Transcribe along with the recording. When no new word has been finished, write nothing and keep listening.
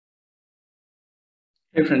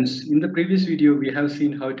Hey friends, in the previous video, we have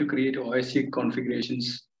seen how to create OSGi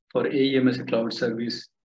configurations for AEM as a cloud service,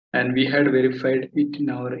 and we had verified it in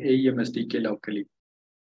our AEM SDK locally.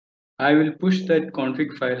 I will push that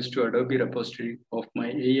config files to Adobe repository of my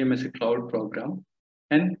AEM as a cloud program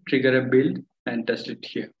and trigger a build and test it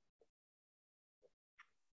here.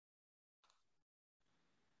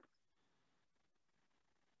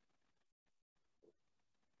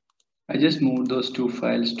 I just moved those two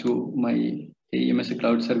files to my AEM as a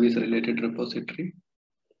cloud service related repository.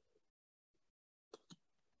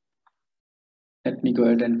 Let me go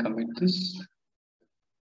ahead and commit this.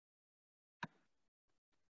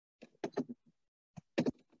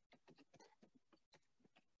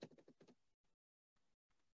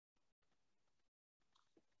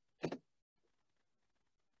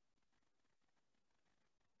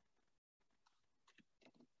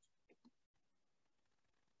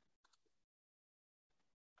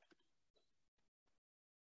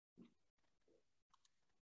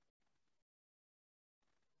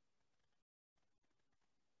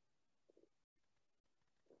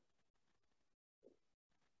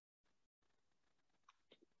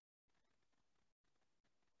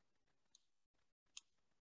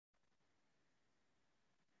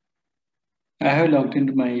 I have logged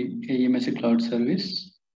into my AEM as a cloud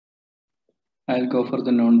service. I'll go for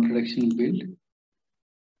the non-production build.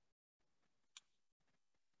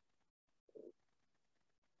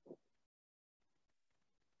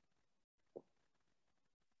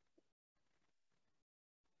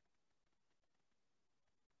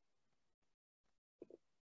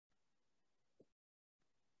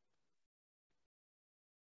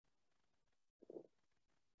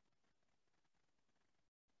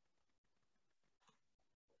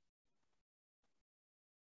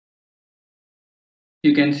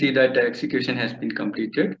 You can see that the execution has been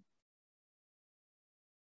completed.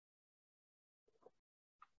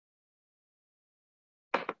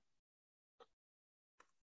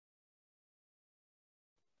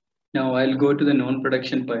 Now I'll go to the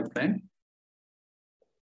non-production pipeline.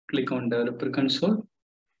 Click on Developer Console.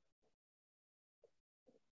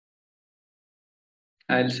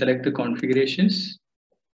 I'll select the configurations.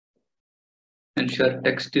 Ensure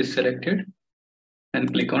text is selected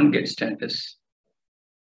and click on Get Status.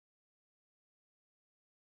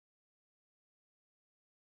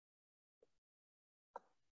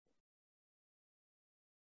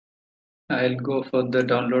 I'll go for the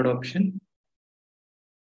download option.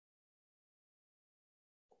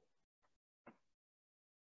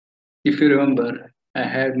 If you remember, I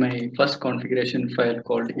had my first configuration file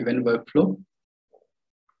called Event Workflow.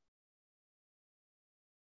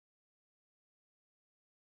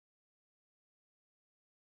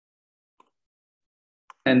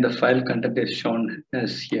 And the file content is shown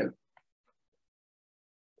as here.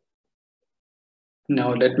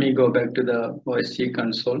 Now let me go back to the OSGi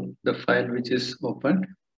console, the file which is opened,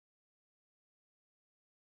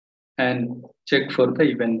 and check for the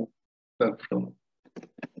event workflow.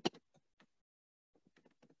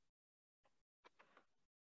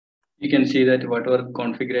 You can see that whatever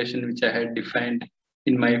configuration which I had defined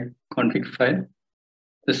in my config file,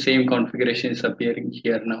 the same configuration is appearing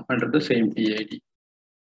here now under the same PID.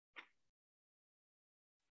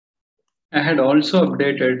 I had also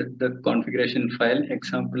updated the configuration file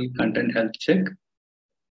example content health check.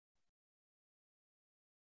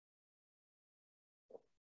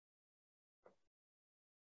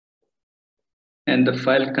 And the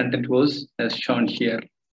file content was as shown here.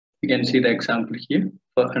 You can see the example here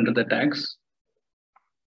for under the tags.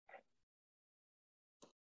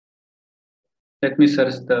 Let me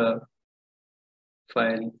search the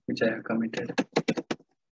file which I have committed.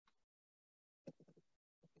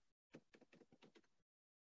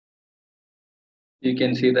 You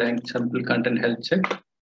can see the example content health check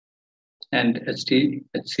and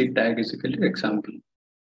HC tag is equal to example.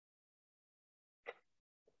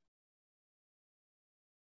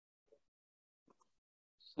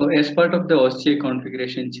 So as part of the OSGi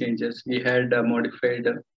configuration changes, we had modified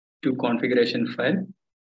two configuration file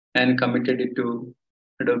and committed it to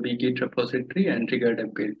Adobe Git repository and triggered a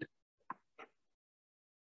build.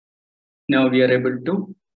 Now we are able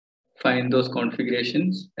to find those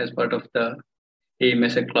configurations as part of the AEM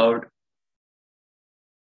as a cloud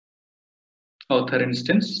author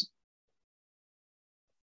instance.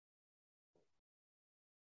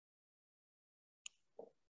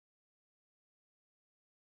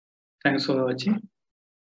 Thanks for watching.